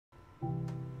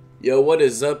Yo, what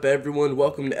is up, everyone?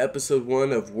 Welcome to episode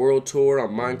 1 of World Tour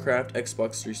on Minecraft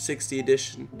Xbox 360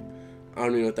 edition. I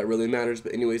don't even know if that really matters,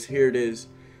 but anyways, here it is.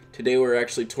 Today we're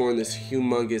actually touring this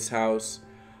humongous house.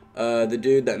 The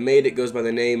dude that made it goes by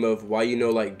the name of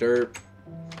YuNoLikeDerp.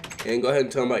 And go ahead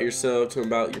and tell him about yourself, tell him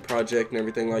about your project and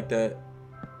everything like that.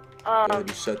 Go ahead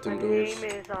and shut them doors. My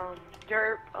name is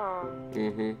Derp.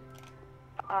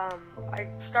 I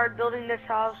started building this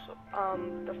house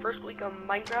the first week of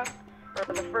Minecraft,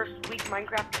 or the first week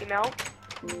Minecraft came out,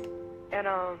 and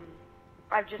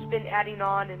I've just been adding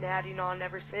on and adding on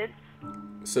ever since.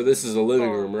 So this is a living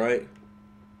room, right?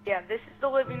 Yeah, this is the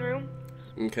living room.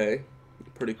 Okay,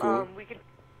 pretty cool. We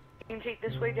can take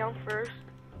this way down first.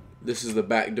 This is the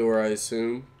back door, I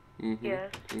assume.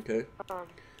 Yes. Okay.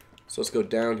 So let's go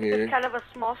down here. It's kind of a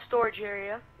small storage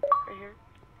area right here.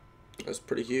 That's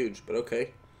pretty huge, but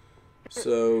okay.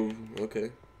 So,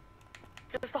 okay.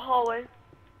 Just a hallway.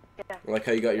 Yeah. I like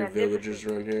how you got your villagers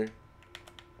around here.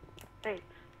 Thanks.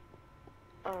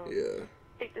 Yeah.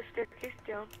 Take the staircase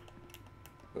down.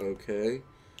 Okay.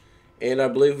 And I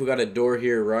believe we got a door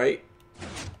here, right?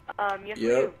 Yes, we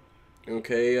do.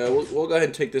 Okay, we'll go ahead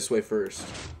and take this way first.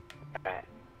 Alright.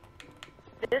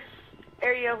 This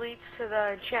area leads to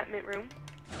the enchantment room.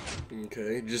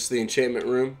 Okay, just the enchantment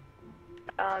room?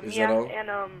 Is that all? And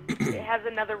it has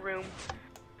another room.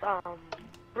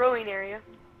 Brewing area.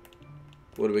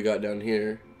 What do we got down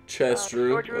here? Chest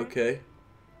room. Storage room. Okay.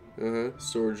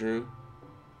 Storage room.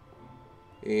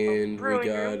 And we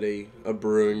got a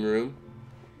brewing room.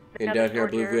 And down here I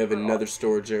believe we have another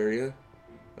storage area.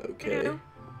 Okay.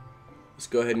 Let's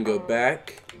go ahead and go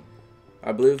back.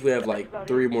 I believe we have like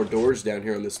 3 more doors down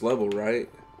here on this level, right?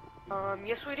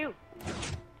 Yes we do.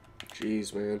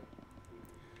 Jeez, man.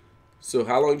 So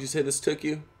how long did you say this took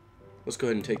you? Let's go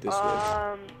ahead and take this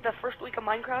way. The first week of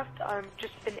Minecraft, I've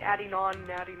just been adding on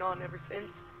and adding on ever since.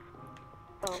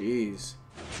 Jeez.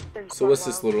 So what's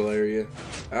this little area?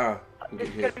 This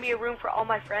is gonna be a room for all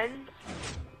my friends.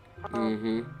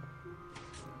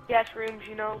 Guest rooms,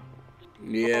 you know.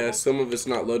 Yeah, some of it's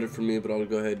not loaded for me, but I'll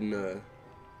go ahead and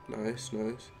nice.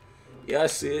 Yeah, I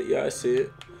see it. Yeah, I see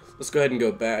it. Let's go ahead and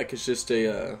go back. It's just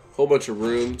a whole bunch of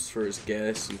rooms for his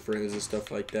guests and friends and stuff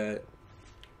like that.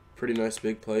 Pretty nice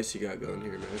big place you got going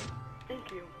here, man. Thank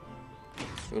you.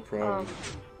 No problem.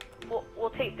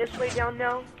 We'll take this way down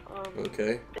now.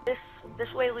 Okay.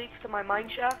 This way leads to my mine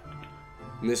shaft.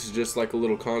 And this is just like a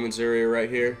little commons area right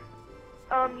here?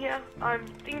 Yeah. I'm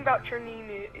thinking about turning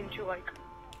it into like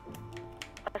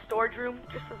a storage room,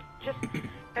 just because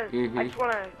I just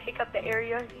want to take up the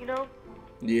area, you know?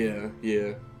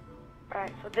 Yeah.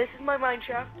 Alright, so this is my mine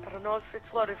shaft. I don't know if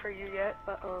it's loaded for you yet,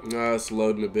 but Nah, it's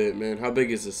loading a bit, man. How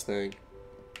big is this thing?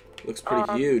 Looks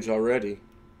pretty huge already.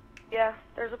 Yeah,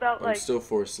 there's about I'm still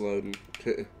force loading.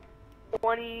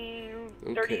 20,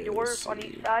 30 doors on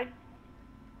each side.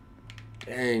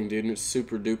 Dang, dude, it's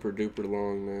super duper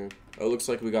long, man. Oh, looks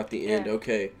like we got the end.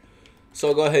 Okay. So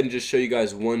I'll go ahead and just show you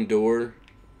guys one door.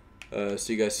 So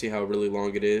you guys see how really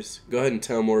long it is. Go ahead and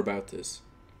tell more about this.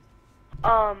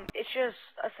 It's just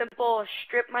a simple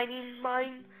strip mining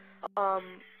mine.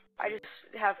 I just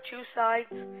have 2 sides,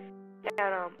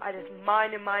 and I just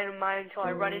mine until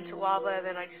I run into lava, and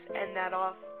then I just end that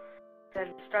off,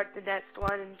 then start the next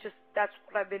one, and just that's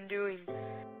what I've been doing.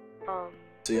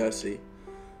 I see.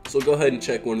 So go ahead and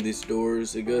check one of these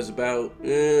doors. It goes about,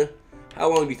 how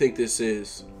long do you think this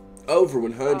is? Over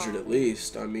 100 at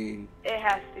least. I mean, it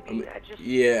has to be.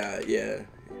 Yeah.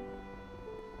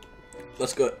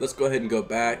 Let's go ahead and go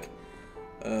back.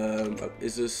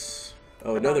 Is this?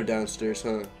 Oh, another downstairs,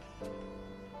 huh?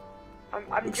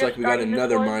 Looks like we got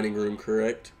another mining room,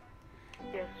 correct?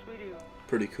 Yes, we do.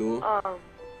 Pretty cool.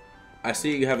 I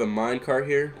see you have a mine cart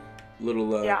here, little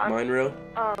mine rail.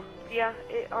 Yeah.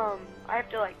 I have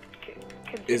to like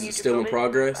continue. Is it still in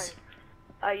progress?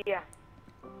 Yeah.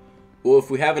 Well,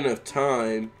 if we have enough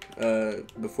time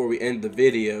before we end the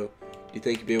video, do you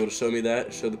think you'd be able to show me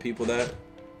that? Show the people that?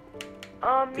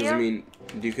 Because, yeah. I mean,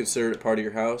 do you consider it part of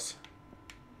your house?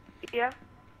 Yeah.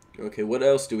 Okay, what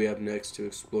else do we have next to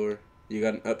explore? You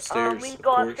got an upstairs, we can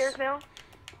go upstairs now.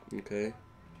 Okay.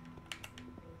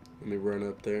 Let me run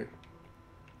up there.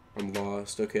 I'm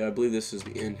lost. Okay, I believe this is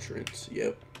the entrance.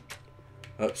 Yep.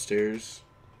 Upstairs.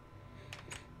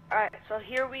 Alright, so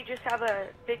here we just have a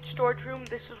big storage room.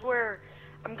 This is where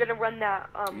I'm going to run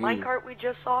that minecart we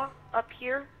just saw up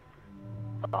here.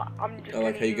 I'm just I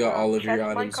like how you got all of your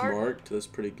items marked. That's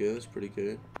pretty good.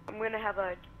 I'm going to have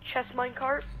a chest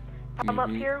minecart come up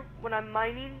here when I'm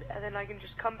mining, and then I can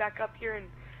just come back up here and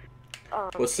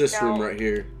what's this room right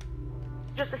here?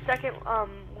 Just a second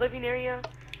living area.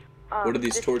 What do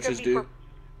these torches do?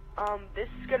 This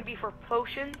is gonna be for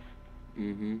potions.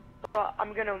 Mm-hmm. So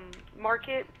I'm gonna mark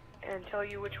it and tell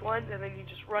you which ones, and then you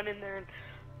just run in there and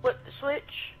flip the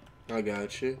switch. I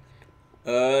got you.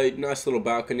 Nice little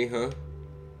balcony, huh?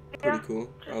 Pretty Yeah, cool.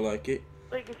 I like it.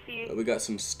 so you can see We got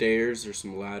some stairs or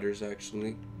some ladders,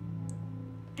 actually.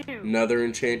 two. Another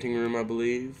enchanting room, I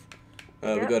believe. We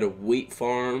Yep. got a wheat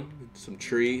farm, some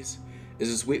trees. Is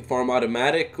this wheat farm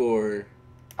automatic or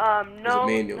No,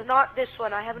 manual? not this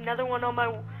one. I have another one on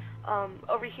my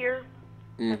over here.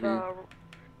 Mm-hmm.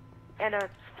 And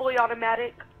it's fully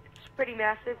automatic. It's pretty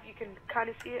massive. You can kind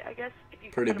of see it, I guess, if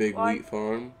you Pretty kind of big fly. wheat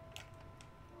farm.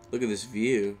 Look at this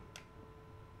view.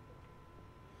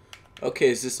 Okay,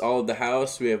 is this all of the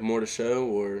house? Do we have more to show,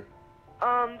 or?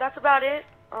 That's about it.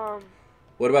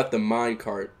 What about the mine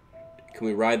cart? Can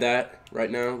we ride that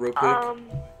right now, real quick?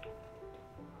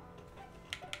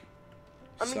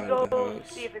 Let me Side of the go house.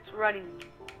 see if it's running.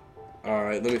 All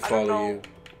right, let me I don't follow know. you.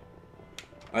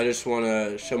 I just want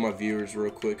to show my viewers real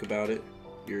quick about it.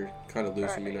 You're kind of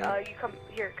losing me now. You come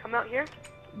here. Come out here.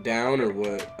 Down or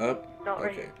what? Up? No,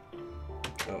 right Okay. here.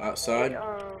 Oh, outside? It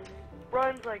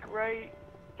runs like right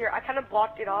here. I kind of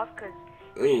blocked it off because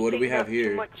Ooh, what do we have too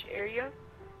here? much area.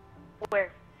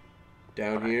 Where?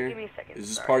 Down Hold on, here? give me a second. Is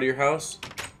this Sorry. part of your house?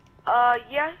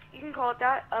 Yeah, you can call it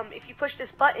that. If you push this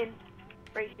button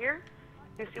right here,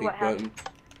 you can see what happens.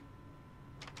 Button.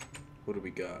 What do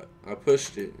we got? I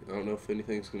pushed it. I don't know if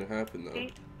anything's gonna happen though.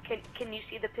 See? Can you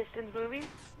see the pistons moving?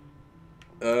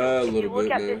 A If you little look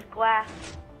bit at now. this glass,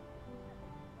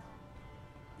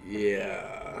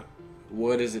 Yeah.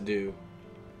 What does it do?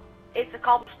 it's a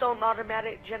cobblestone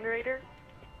automatic generator.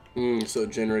 So it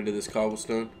generated this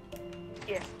cobblestone.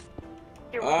 Yeah.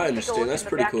 Here, I take a look understand. in That's the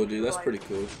pretty back cool, if you dude. That's like. pretty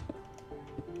cool.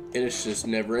 And it's just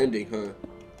never ending, huh?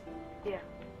 Yeah.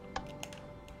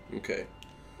 Okay.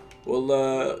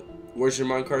 Well, where's your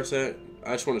minecarts at?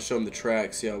 I just want to show them the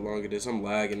track, see how long it is. I'm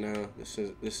lagging now. This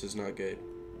is not good.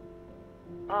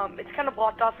 It's kind of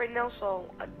blocked off right now,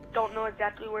 so I don't know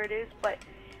exactly where it is, but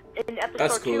in episode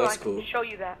That's cool, 2, that's I can cool. show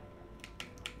you that.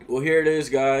 Well, here it is,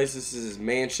 guys. This is his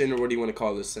mansion, or what do you want to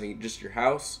call this thing? Just your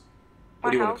house? What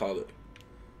My do you want house. to call it?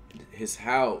 His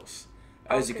house.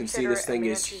 As you can see, consider this it a thing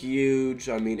is mansion. huge.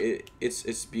 I mean,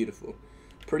 it's beautiful.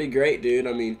 Pretty great, dude.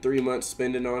 I mean, 3 months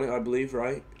spending on it, I believe,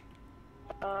 right?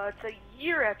 It's a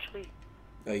year, actually.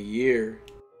 A year.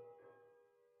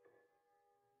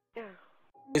 Yeah.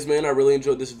 Guys, man, I really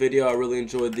enjoyed this video. I really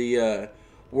enjoyed the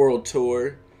world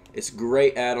tour. It's a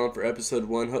great add-on for episode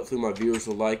 1. Hopefully my viewers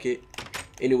will like it.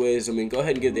 Anyways, I mean, go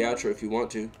ahead and give the outro if you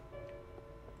want to.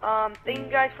 Thank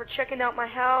you guys for checking out my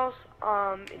house.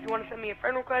 If you want to send me a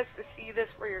friend request to see this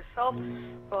for yourself,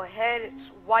 go ahead.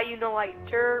 It's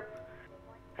YuNoLikeDerp.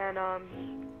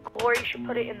 And, Glory should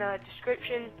put it in the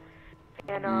description.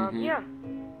 And, yeah.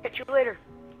 Catch you later.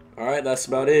 Alright, that's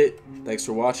about it. Thanks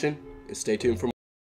for watching, and stay tuned for more.